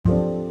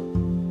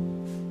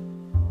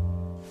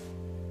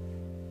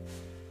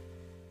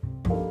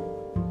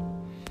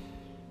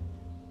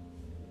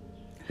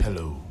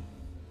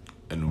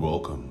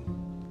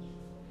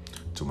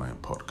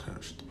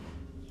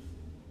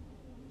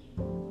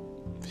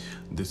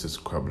This is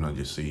Kwabena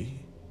Jesse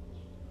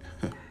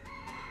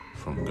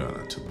from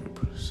Ghana, to be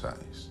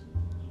precise.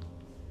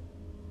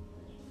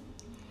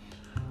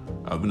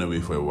 I've been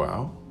away for a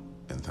while,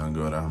 and thank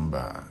God I'm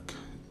back.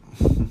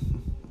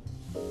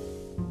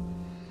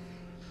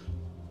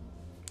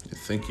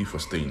 Thank you for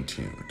staying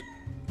tuned.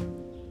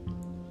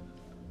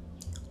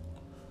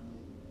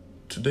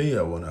 Today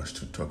I want us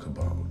to talk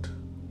about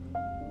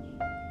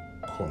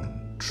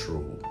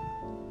control.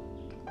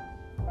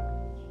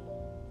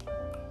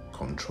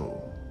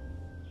 Control.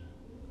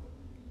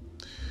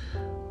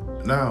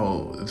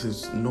 Now, it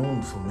is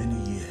known for many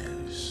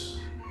years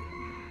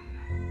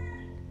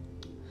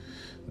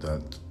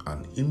that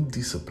an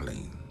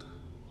indisciplined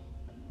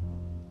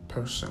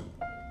person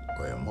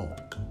or a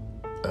monk,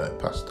 a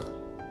pastor,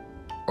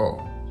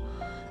 or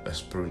a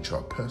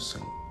spiritual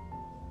person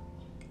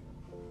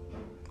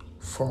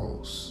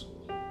falls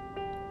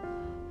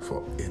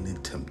for any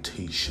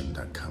temptation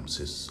that comes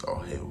his or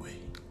her way.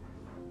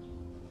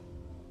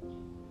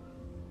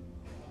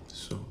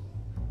 So,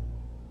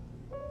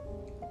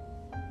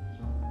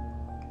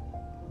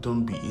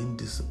 don't be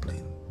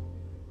indisciplined.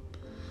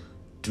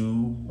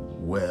 Do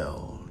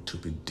well to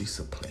be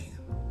disciplined.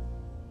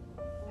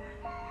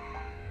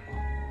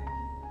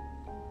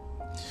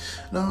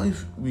 Now,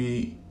 if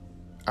we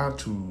are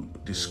to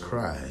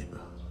describe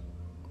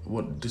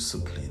what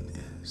discipline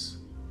is,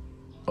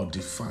 or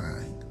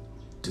define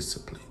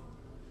discipline,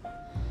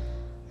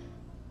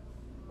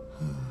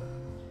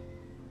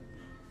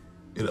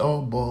 it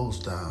all boils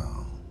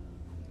down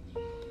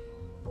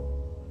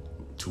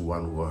to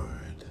one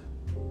word: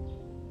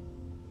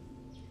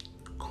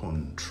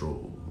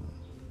 control.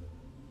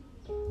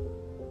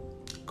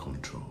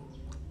 Control.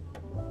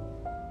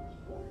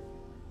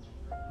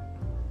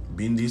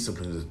 Being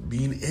disciplined is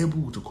being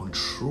able to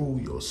control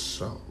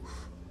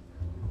yourself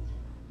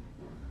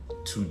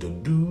to the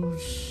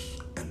do's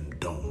and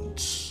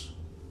don'ts.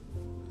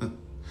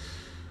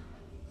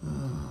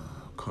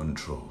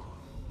 Control.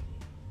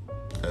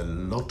 A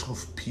lot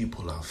of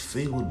people have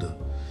failed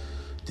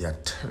their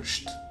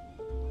test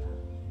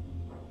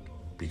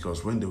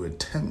because when they were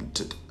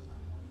tempted,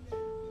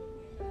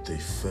 they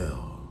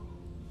fell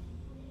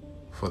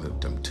for the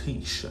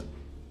temptation.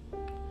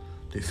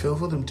 They fell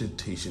for the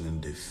temptation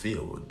and they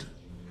failed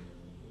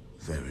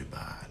very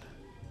bad.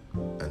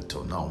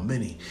 Until now,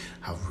 many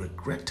have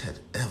regretted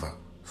ever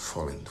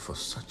falling for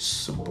such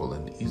simple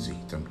and easy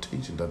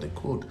temptation that they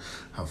could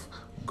have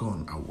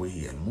gone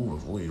away and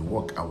move away,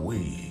 walk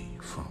away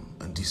from,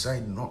 and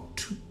decide not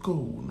to go,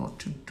 not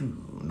to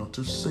do, not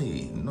to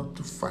say, not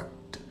to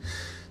fight.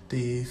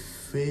 They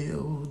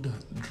failed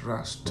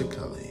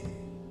drastically.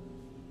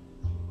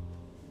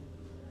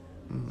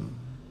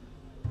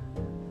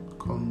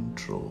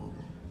 Control.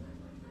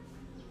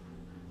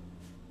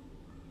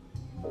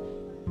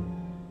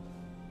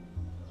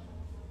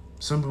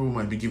 Some people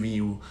might be giving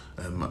you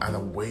other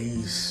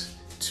ways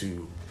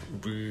to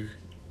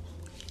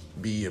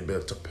be a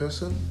better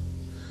person,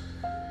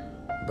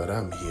 but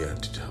I'm here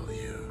to tell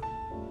you,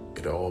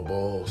 it all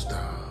boils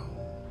down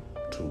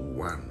to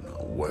one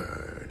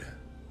word: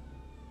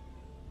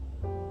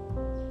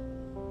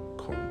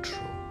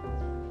 control.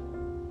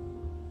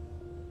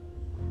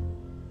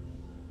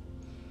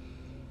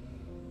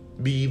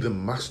 Be the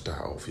master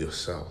of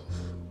yourself.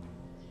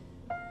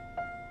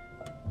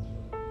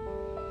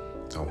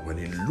 And when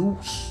you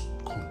lose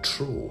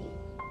control,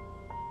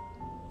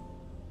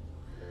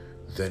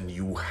 then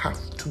you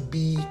have to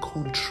be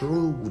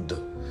controlled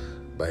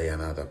by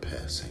another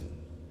person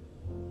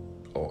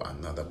or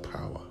another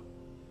power.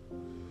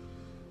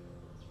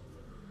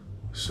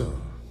 So,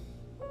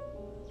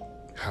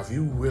 have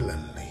you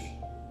willingly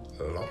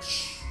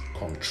lost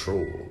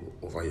control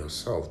over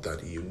yourself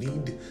that you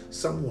need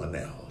someone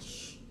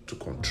else to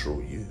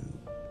control you?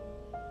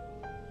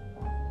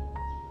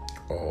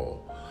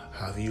 Or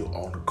have you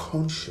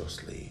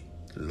unconsciously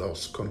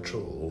lost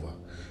control over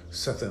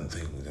certain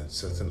things and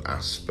certain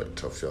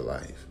aspects of your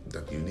life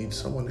that you need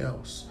someone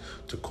else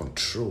to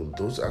control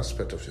those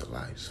aspects of your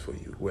lives for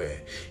you,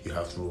 where you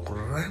have to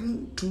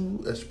run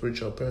to a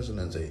spiritual person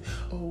and say,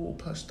 "Oh,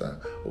 pastor,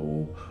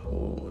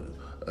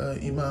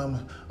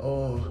 imam,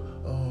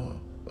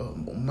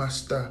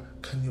 master,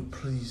 can you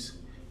please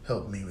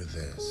help me with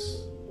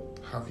this?"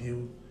 Have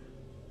you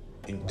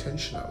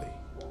intentionally,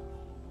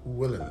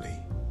 willingly,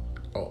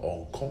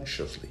 or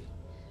unconsciously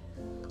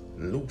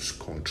lose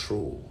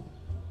control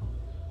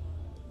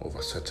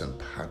over certain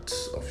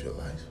parts of your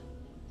life?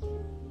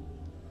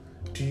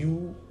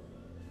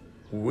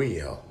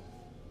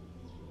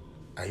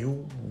 Are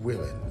you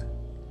willing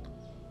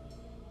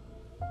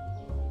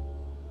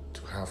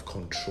to have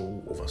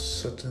control over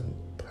certain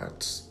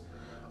parts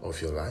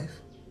of your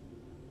life?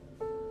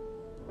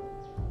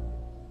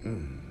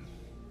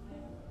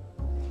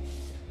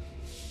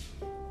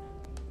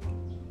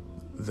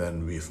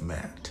 Then we've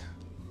met.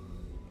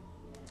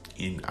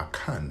 In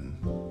Akan,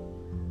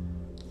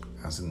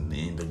 as in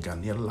the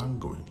Ghanaian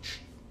language,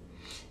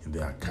 in the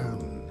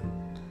Akan,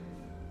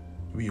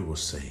 we will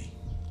say,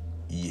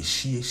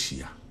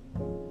 Yeshia.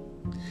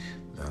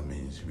 That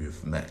means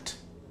we've met.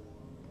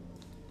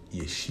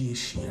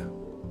 Yeshia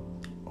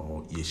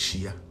or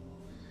Yeshia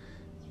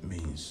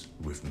means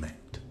we've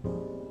met.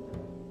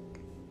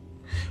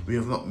 We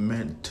have not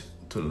met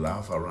to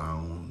laugh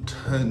around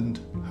and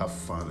have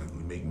fun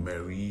and make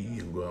merry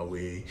and go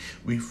away.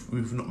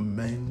 We've not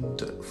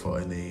meant for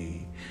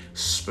any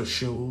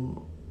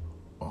special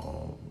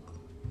or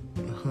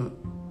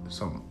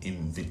some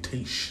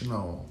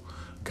invitational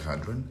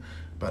gathering,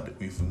 but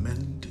we've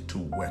meant to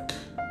work.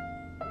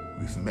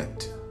 We've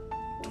met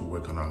to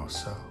work on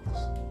ourselves.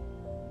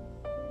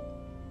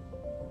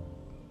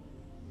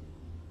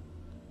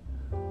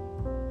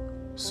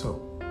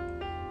 So,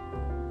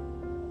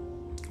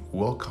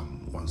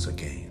 welcome once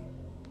again,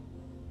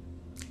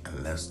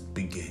 and let's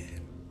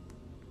begin.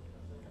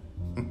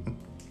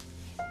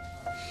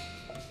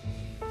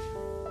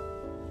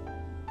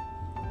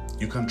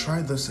 You can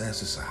try this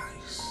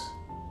exercise,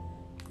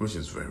 which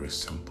is very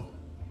simple,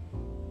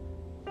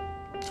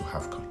 to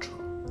have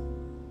control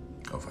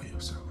over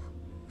yourself.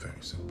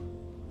 Very simple.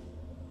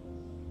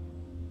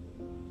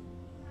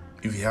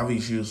 If you have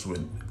issues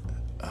with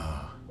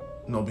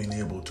not being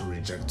able to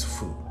reject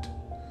food,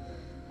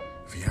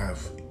 if you have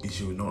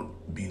issue with not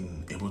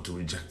being able to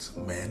reject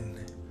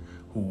men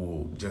who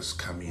will just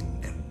come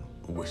in and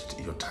waste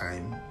your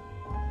time,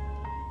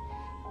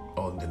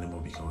 all in the name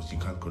of because you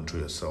can't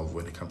control yourself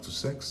when it comes to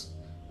sex,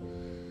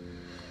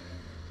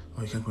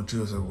 or you can't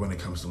control yourself when it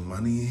comes to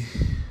money,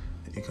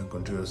 you can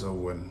control yourself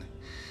when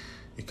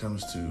it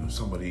comes to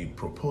somebody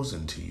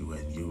proposing to you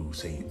and you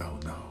saying, oh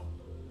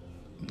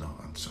no,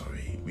 I'm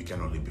sorry, we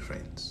can only be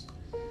friends.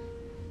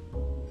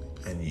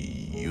 And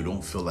you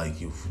don't feel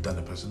like you've done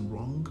a person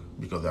wrong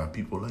because there are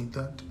people like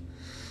that.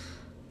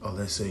 Or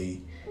let's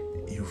say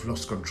you've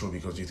lost control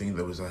because you think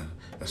there was a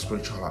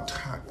spiritual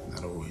attack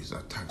that always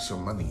attacks your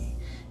money,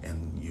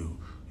 and you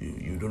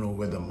don't know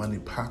where the money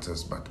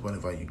patters, but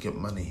whenever you get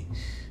money,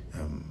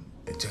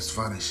 it just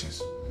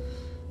vanishes.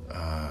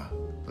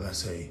 Let's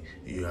say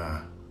you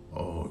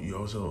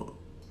also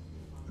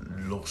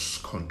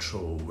lost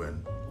control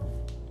when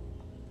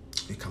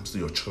it comes to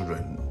your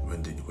children.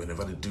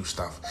 Whenever they do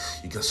stuff,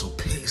 you get so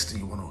pissed.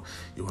 You want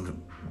to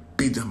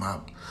beat them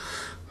up.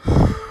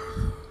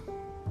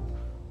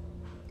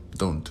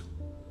 Don't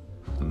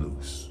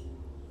lose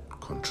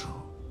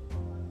control.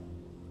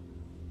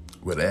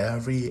 With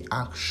every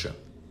action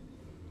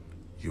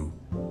you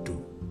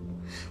do,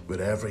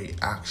 with every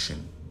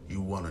action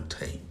you want to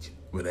take,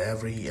 with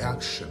every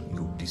action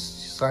you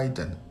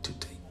decided to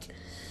take,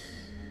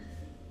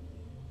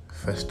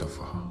 first of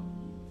all,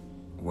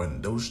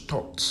 when those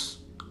thoughts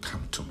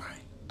come to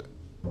mind,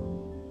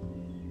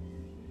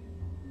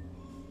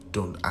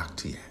 don't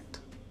act yet.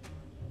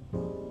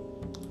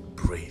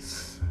 Breathe.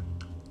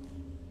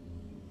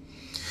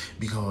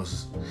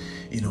 Because,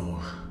 in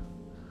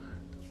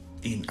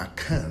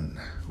Akan,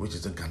 which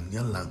is the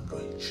Ghanaian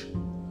language,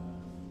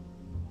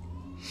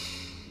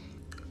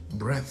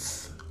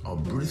 breath or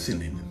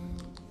breathing in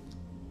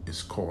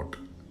is called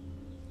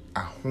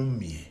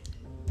ahomie.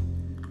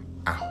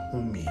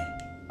 Ahomie.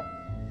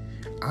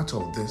 Out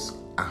of this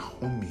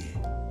ahomie,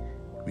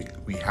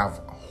 we have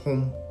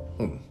home.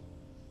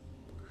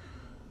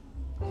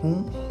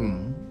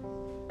 Home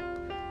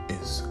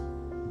is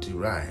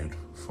derived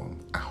from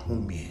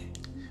ahomie.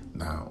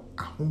 Now,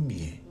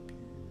 ahomie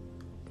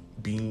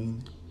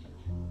being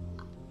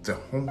the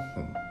home,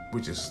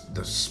 which is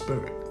the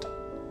spirit.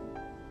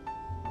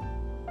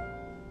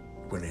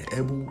 When you're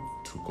able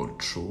to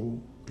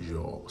control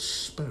your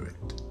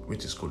spirit,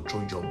 which is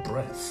control your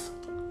breath,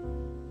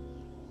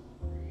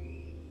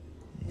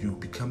 you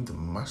become the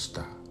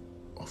master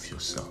of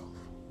yourself.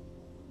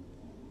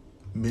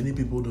 Many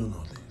people don't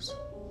know this.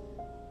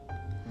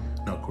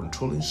 Now,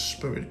 controlling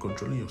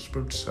your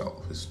spirit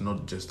self is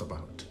not just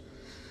about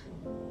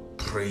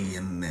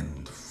praying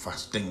and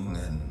fasting,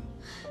 and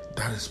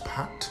that is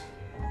part,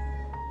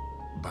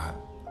 but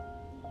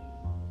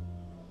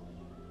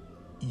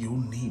you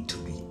need to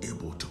be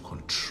able to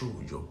control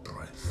your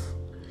breath,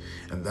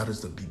 and that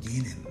is the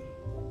beginning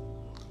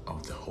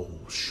of the whole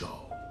show.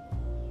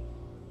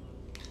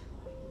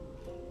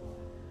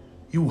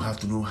 You have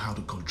to know how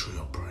to control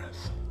your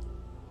breath.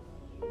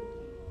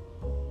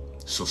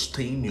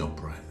 Sustain your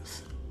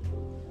breath.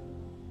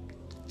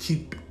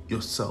 Keep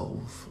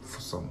yourself for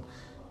some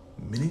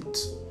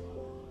minutes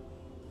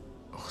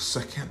or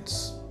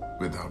seconds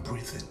without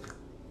breathing.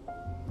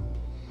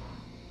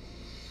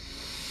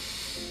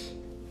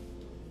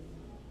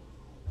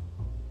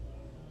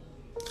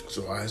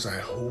 So as I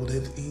hold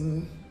it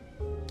in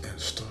and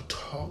start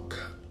talk,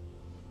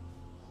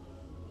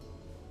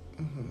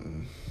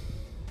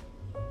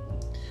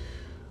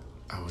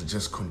 I was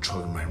just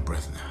controlling my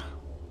breath now.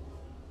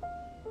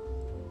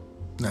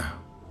 Now,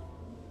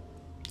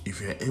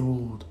 if you're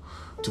able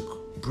to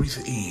breathe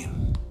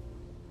in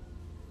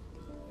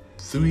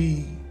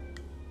 3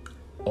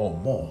 or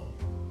more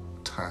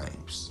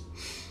times,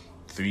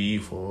 3,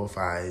 4,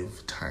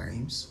 5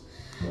 times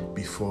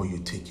before you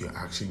take your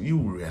action, you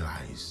will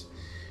realize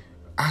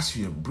as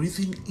you're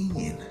breathing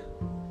in,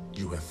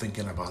 you were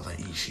thinking about the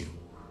issue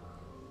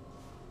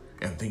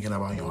and thinking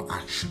about your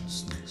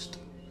actions next.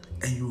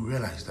 and you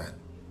realize that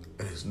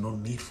it is not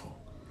needful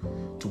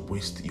to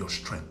waste your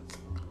strength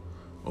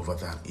over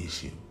that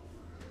issue.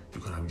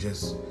 You could have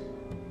just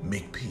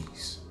make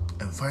peace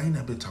and find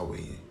a better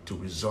way to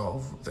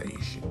resolve the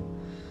issue.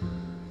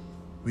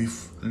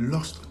 We've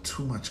lost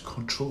too much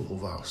control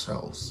over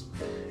ourselves,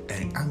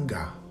 and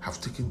anger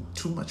have taken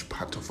too much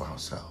part of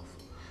ourselves.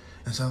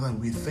 And sometimes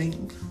we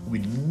think we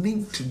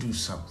need to do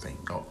something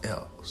or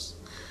else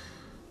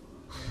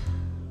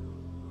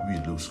we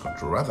lose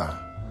control. Rather,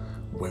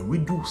 when we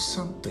do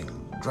something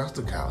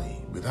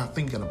drastically without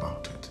thinking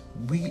about it,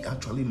 we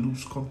actually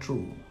lose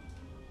control.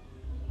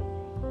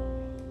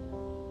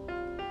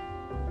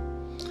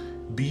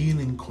 Being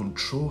in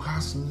control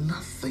has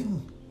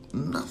nothing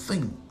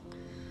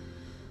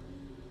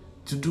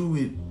to do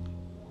with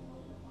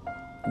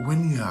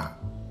when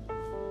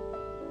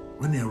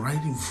you're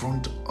right in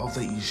front of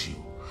the issue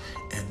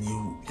and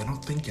you're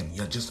not thinking,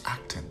 you're just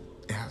acting.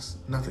 It has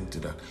nothing to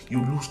that.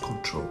 You lose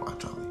control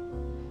actually,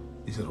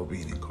 instead of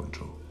being in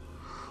control.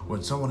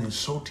 When someone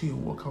insults you,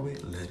 walk away,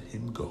 let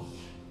him go.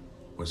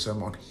 When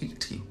someone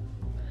hits you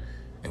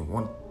and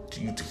want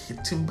you to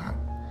hit him back,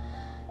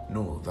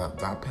 know that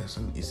that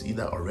person is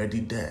either already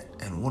dead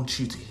and wants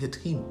you to hit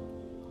him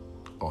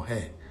or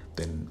her.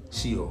 Then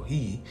she or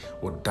he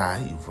will die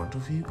in front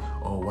of you,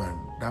 or when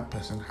that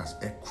person has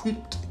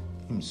equipped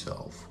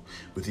himself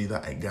with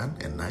either a gun,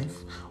 a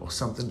knife, or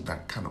something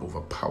that can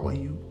overpower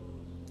you,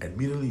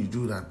 immediately you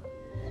do that,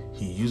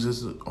 he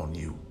uses it on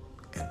you.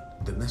 And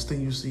the next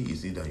thing you see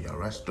is either you're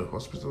rushed to the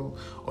hospital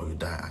or you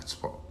die at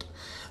spot.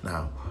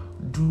 Now,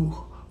 do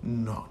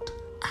not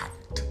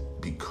act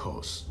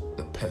because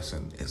the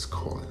person is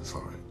calling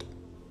for it,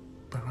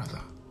 but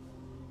rather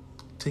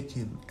take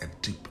in a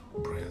deep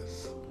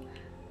breath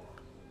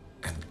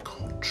and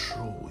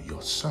control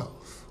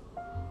yourself.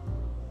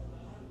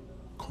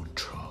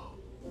 Control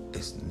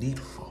is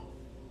needful.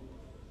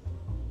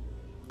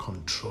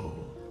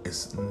 Control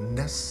is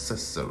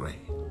necessary.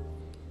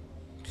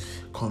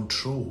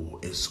 Control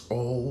is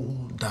all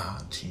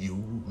that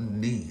you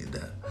need.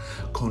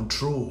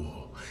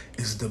 Control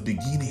is the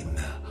beginning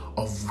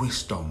of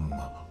wisdom.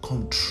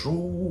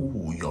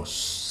 Control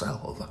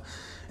yourself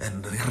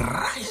and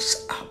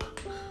rise up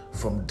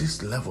from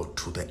this level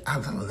to the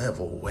other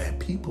level where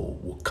people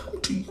will come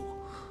to you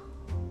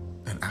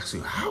and ask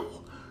you, how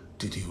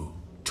did you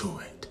do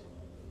it?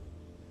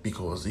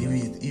 Because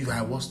if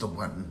I was the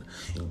one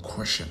in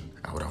question,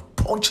 I would have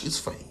punched his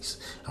face.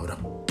 I would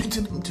have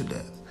beaten him to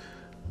death.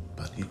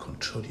 But you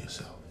controlled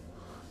yourself.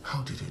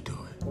 How did you do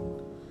it?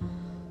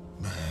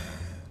 Man,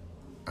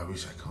 I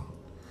wish I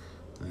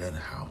could learn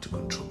how to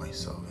control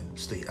myself and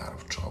stay out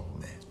of trouble,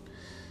 man.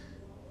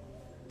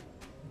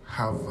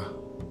 Have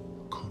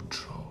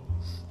control.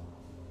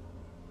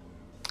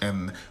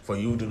 And for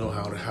you to know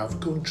how to have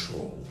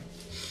control,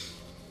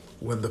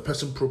 when the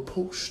person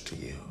proposed to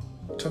you,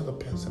 tell the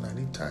person I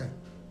need time.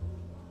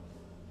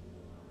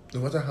 No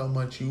matter how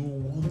much you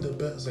want the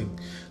person,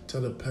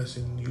 tell the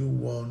person you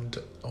want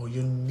or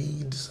you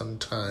need some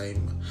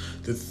time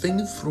to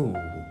think through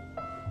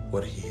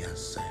what he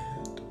has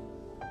said.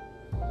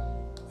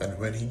 And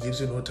when he gives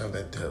you no time,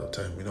 then tell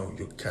him,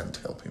 you can't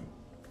help him.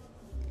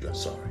 You're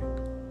sorry.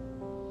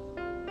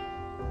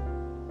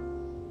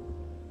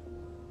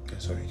 You're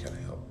sorry, you can't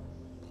help.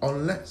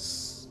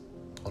 Unless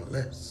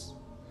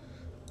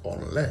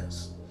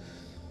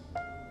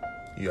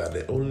you are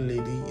the old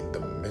lady in the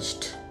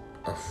midst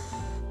of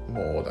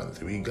more than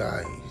 3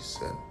 guys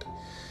and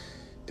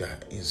they're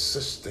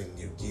insisting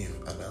you give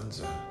an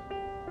answer.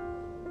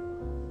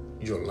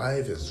 Your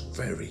life is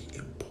very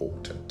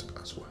important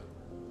as well.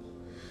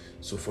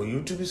 So for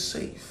you to be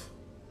safe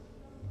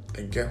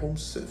and get home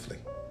safely,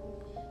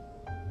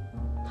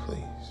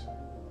 please.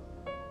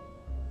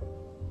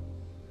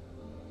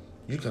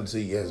 You can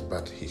say yes,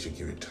 but he should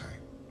give you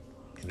time.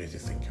 You need to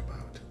think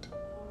about it.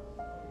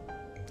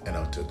 And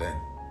until then,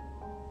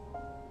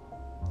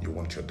 you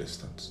want your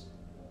distance.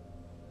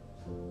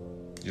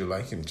 You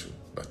like him too,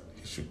 but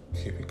he should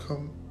keep it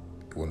calm.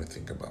 You want to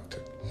think about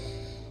it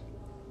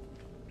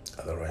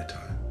at the right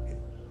time.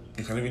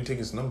 You can even take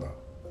his number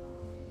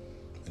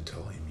and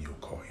tell him you'll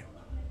call him.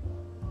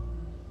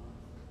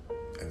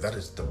 And that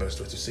is the best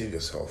way to save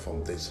yourself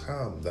from this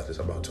harm that is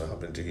about to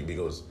happen to you,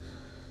 because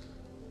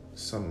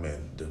some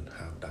men don't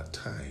have that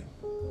time.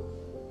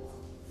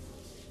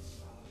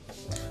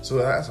 So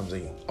that's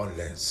something,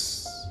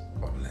 unless.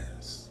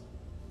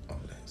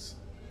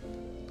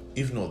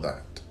 If not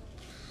that,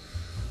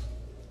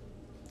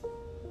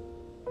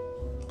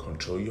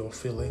 control your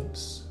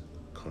feelings,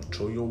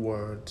 control your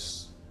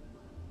words,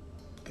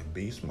 and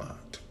be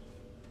smart.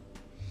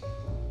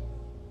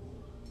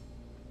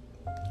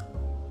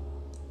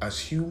 As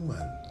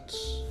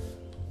humans,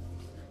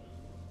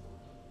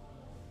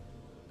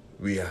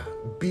 we are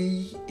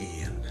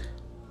being,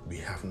 we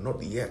have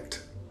not yet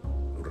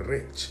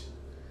reached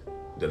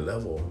the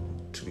level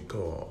to be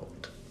called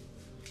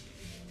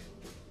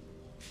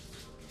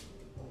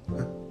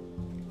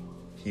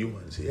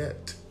humans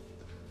yet,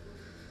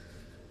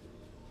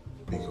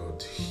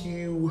 because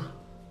human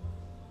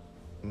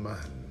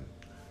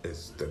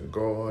is the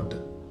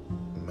God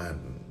man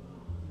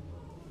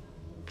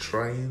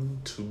trying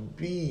to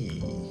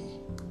be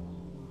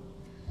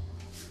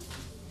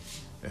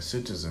a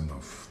citizen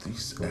of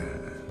this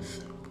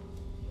earth.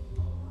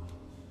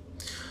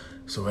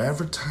 So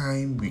every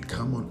time we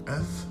come on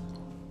earth,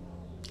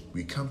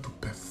 we come to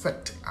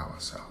perfect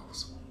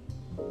ourselves.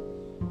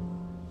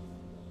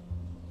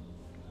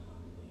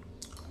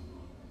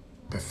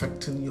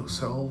 Perfecting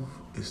yourself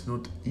is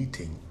not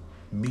eating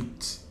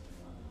meat,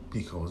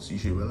 because you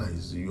should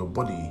realize your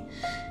body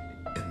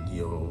and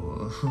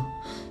you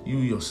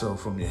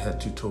yourself from your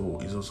head to toe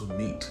is also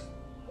meat.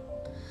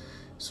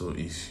 So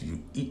if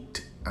you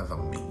eat other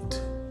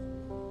meat,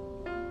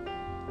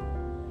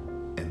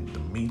 and the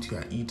meat you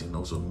are eating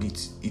also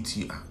eats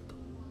you up,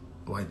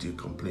 why do you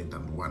complain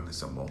that one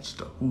is a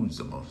monster? Who is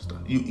the monster?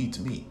 You eat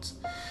meat.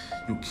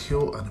 You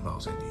kill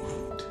animals and you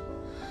eat.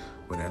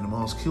 When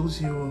animals kills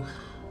you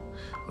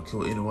or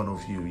kill any one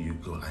of you, you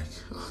go like,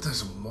 oh,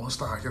 there's a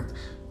monster. I can't.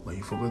 But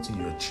you forgotten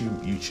you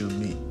chew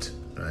meat,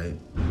 right?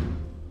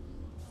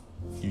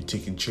 You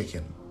taking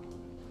chicken.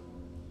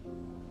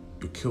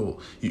 You kill.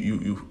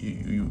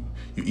 You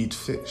eat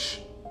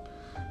fish.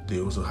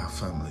 They also have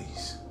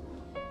families.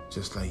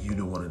 Just like you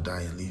don't want to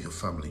die and leave your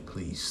family,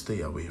 please stay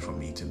away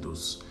from eating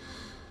those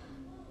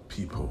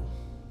people,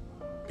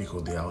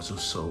 because they are also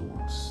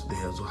souls.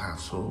 They also have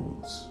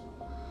souls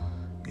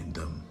in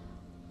them.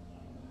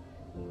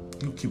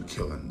 You keep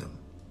killing them,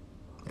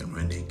 and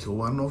when they kill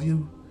one of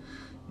you,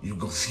 you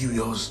go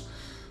furious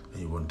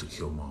and you want to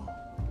kill more.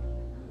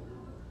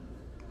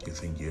 You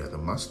think you are the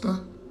master?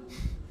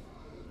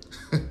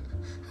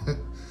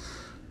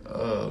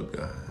 Oh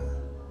God.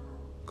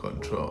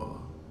 Control.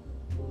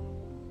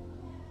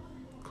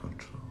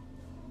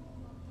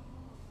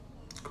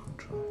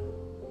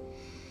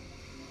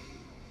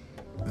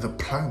 The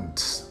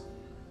plants,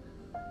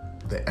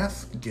 the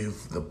earth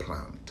gave the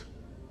plant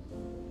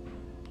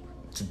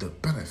to the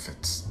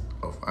benefits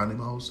of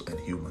animals and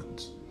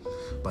humans.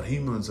 But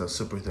humans are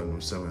separate and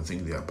reserved and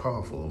think they are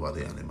powerful over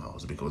the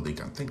animals because they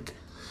can think.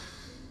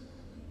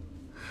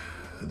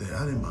 The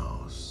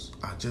animals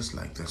are just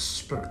like the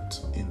spirit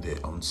in the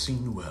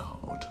unseen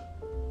world.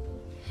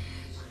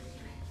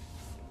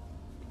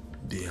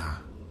 They are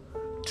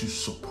to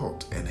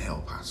support and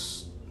help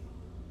us.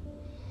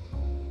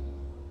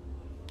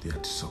 They are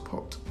to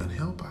support and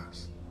help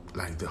us.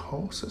 Like the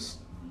horses,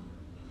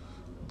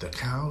 the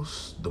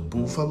cows, the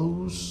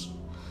buffaloes,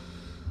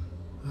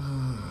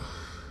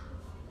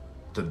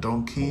 the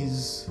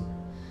donkeys,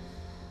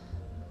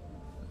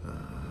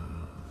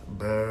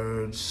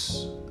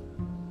 birds,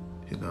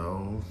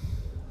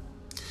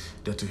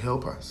 they're to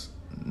help us,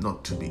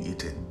 not to be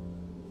eaten.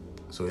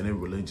 So any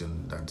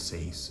religion that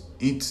says,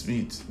 eat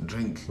meat,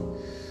 drink,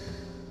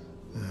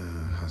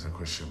 has a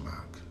question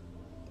mark.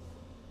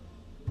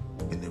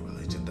 Any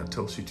religion that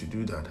tells you to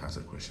do that has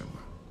a question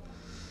mark.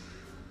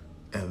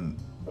 And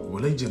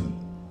religion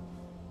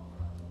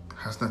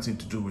has nothing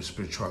to do with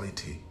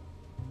spirituality.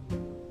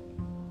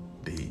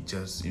 They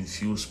just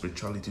infuse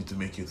spirituality to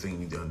make you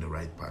think they're on the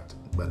right path,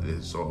 but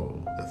it's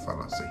all a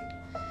fallacy.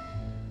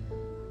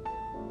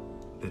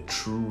 The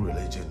true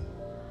religion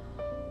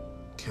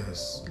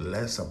cares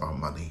less about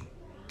money,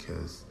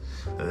 cares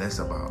less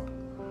about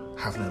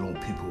having a lot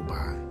of people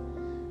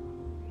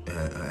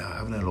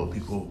having a lot of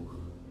people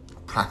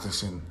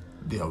practicing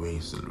their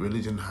ways.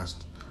 Religion has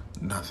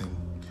nothing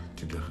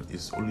to do.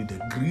 It's only the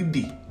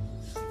greedy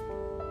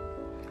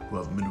who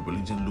have made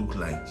religion look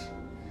like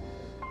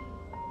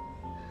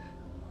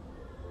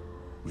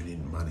we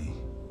need money.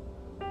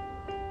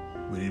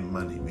 We need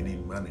money, we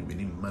need money, we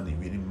need money,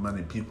 we need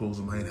money. People's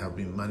mind have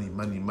been money.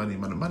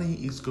 Money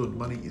is good,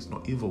 money is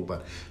not evil,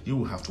 but you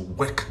will have to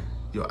work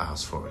your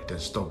ass for it and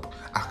stop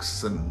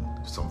asking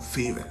some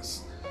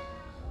favors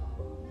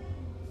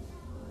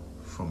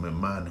from a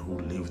man who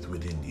lived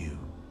within you.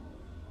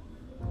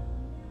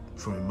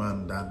 From a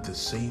man that the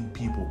same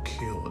people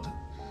killed.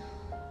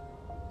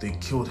 They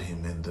killed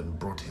him and then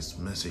brought his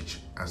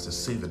message as the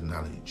saving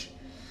knowledge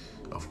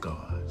of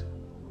God.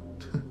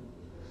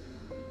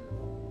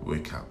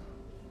 Wake up.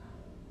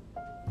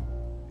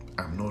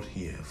 I'm not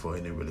here for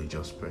any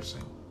religious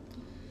person.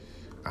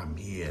 I'm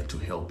here to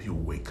help you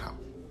wake up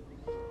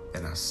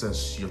and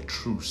assess your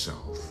true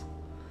self.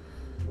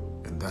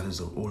 And that is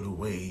the only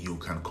way you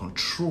can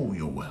control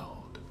your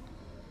world.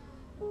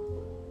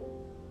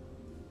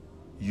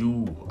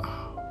 You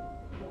are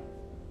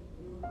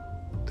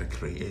the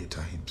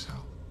Creator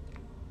Himself.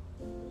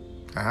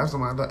 I have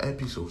some other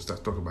episodes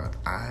that talk about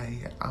I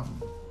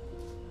am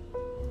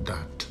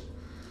that.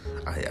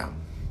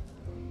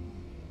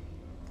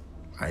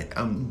 I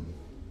am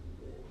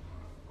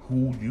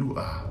who you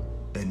are,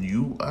 and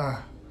you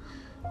are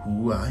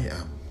who I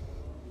am.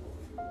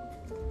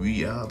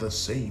 We are the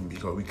same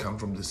because we come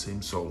from the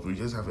same soul. We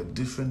just have a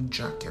different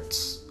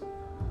jackets.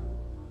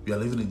 We are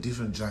living in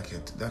different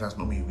jackets. That does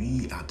not mean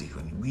we are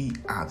different. We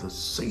are the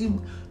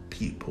same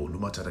people, no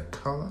matter the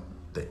color,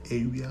 the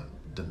area,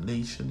 the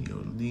nation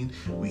you're in.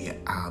 We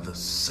are the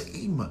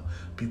same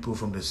people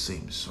from the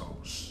same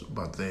source.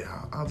 But there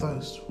are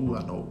others who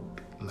are not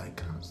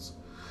like us.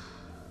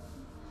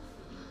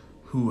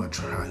 who are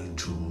trying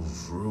to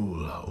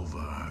rule over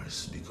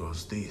us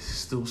because they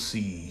still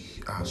see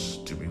us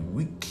to be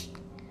weak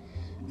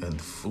and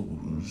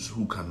fools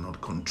who cannot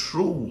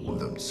control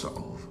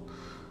themselves.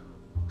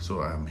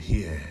 So I'm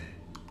here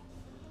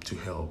to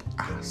help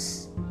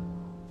us.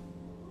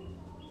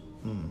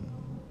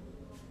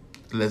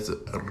 Let's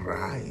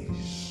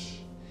rise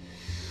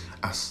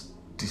as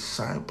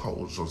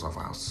disciples of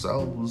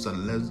ourselves,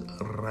 and let's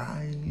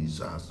rise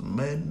as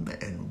men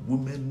and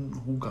women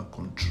who can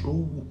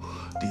control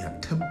their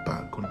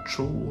temper,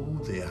 control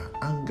their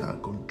anger,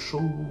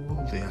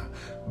 control their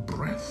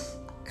breath,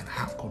 and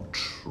have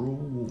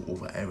control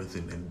over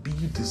everything, and be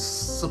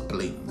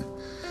disciplined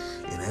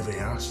in every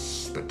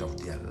aspect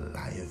of their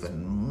life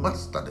and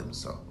master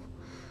themselves.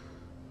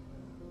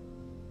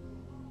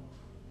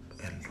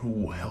 And who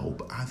will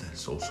help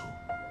others also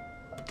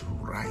to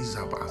rise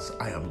up as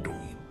I am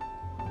doing.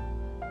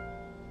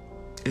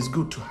 It's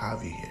good to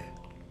have you here.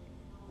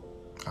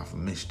 I've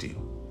missed you.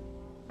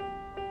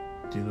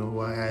 Do you know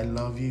why I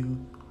love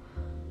you?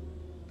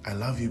 I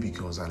love you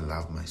because I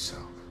love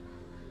myself.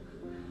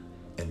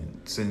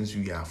 And since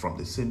we are from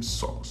the same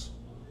source,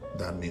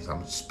 that means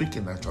I'm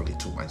speaking actually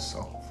to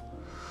myself.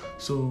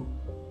 So,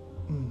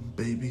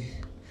 baby,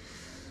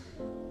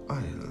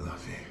 I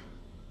love you.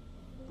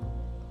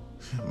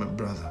 My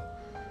brother,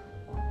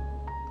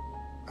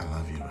 I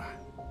love you, right?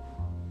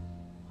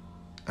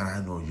 And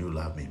I know you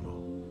love me more.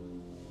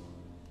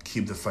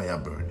 Keep the fire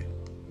burning.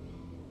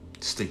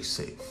 Stay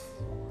safe.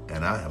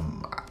 And I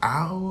am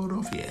out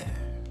of here.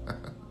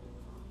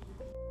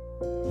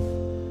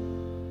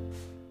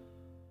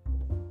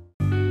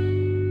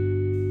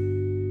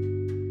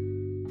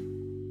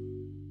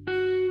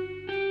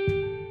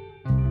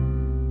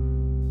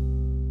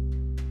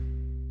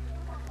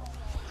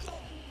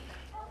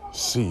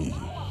 See,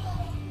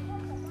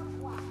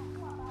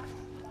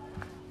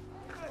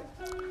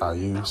 are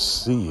you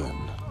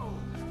seeing?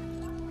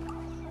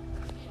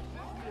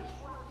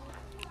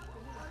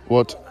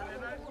 What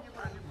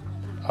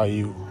are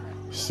you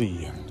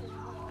seeing?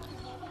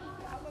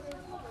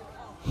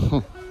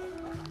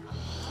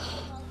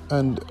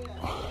 And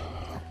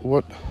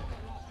what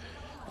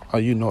are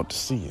you not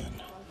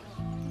seeing?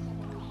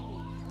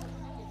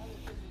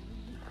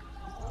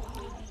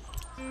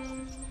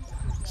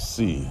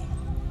 See.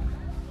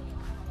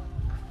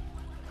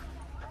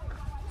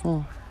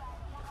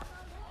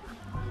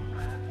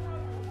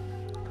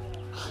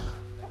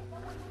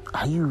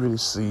 Are you really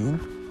seeing?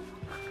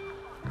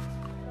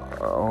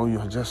 Or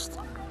you're just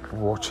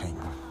watching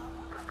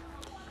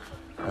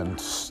and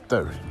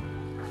staring?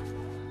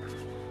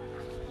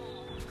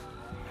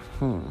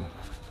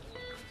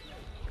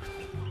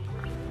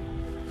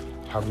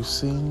 Have you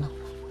seen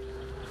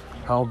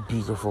how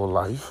beautiful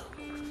life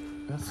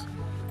is?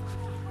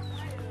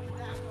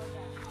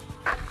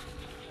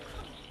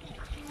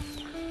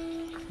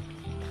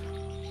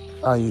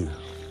 Are you?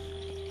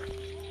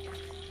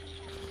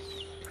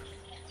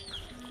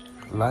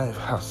 Life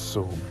has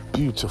so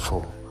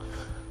beautiful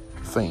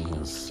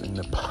things in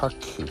the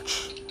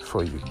package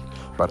for you,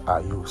 but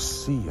are you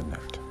seeing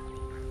it?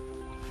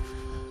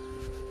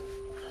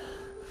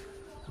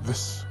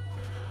 This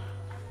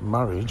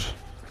marriage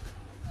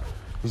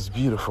is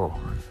beautiful.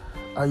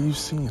 Are you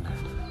seeing it?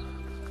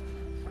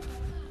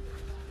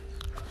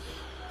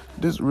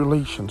 This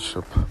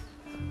relationship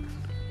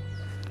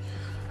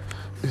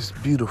is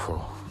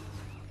beautiful.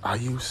 Are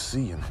you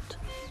seeing it?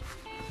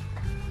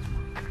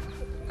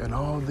 And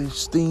all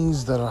these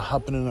things that are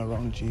happening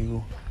around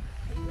you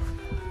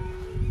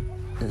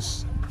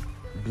is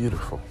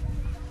beautiful.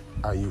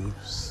 Are you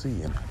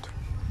seeing it?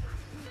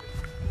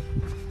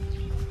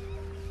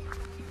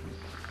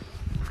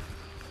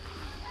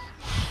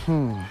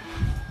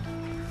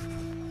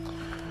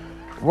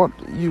 What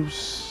you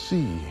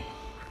see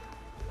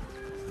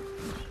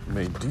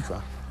may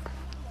differ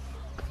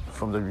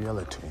from the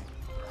reality,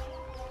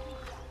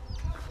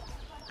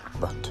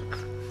 but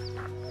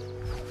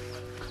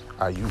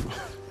are you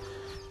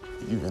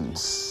even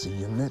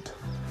seeing it?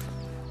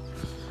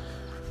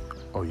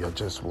 Or you're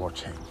just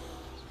watching?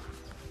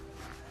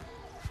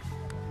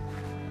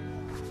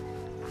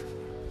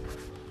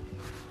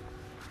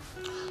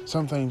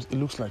 Sometimes it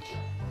looks like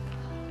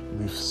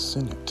we've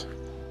seen it.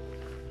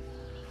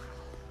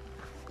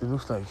 It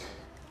looks like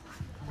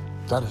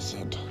that is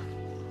it.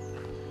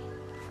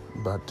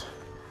 But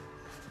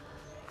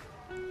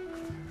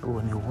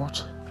when you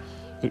watch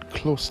it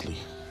closely,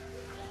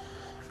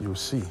 you'll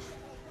see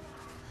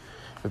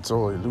it's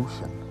all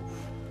illusion.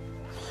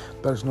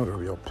 That is not a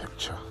real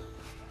picture.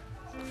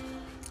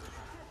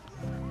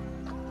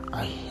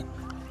 I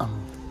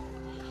am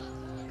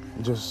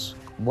just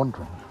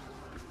wondering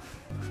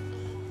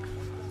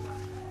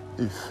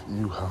if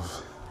you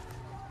have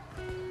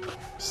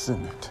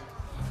seen it.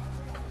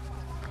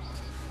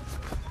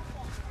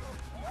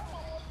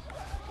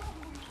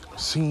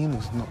 Seeing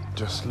is not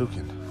just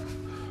looking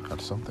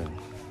at something,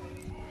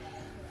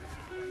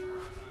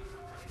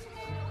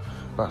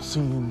 but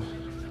seeing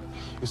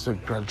is a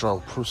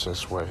gradual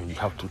process where you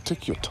have to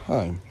take your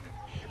time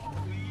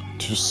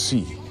to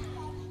see.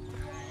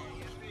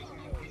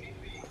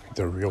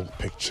 the real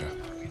picture.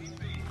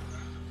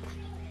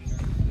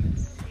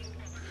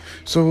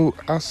 So,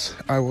 as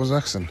I was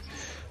asking,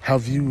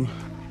 have you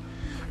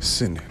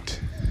seen it?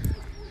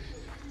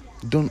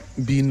 Don't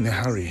be in a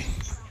hurry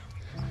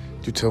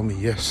to tell me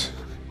yes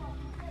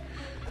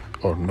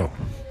or no,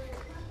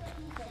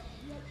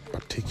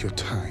 but take your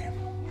time.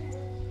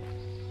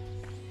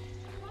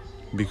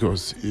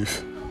 Because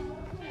if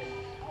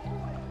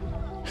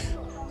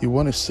you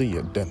want to see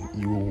it, then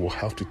you will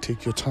have to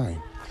take your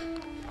time.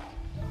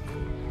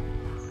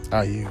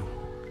 Are you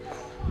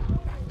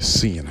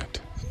seeing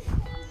it?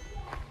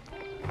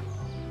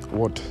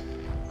 What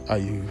are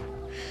you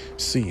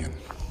seeing?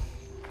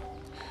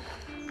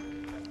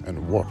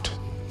 And what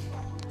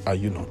are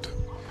you not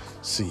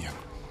seeing?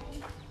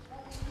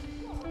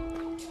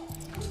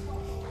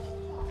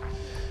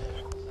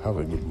 Have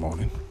a good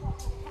morning.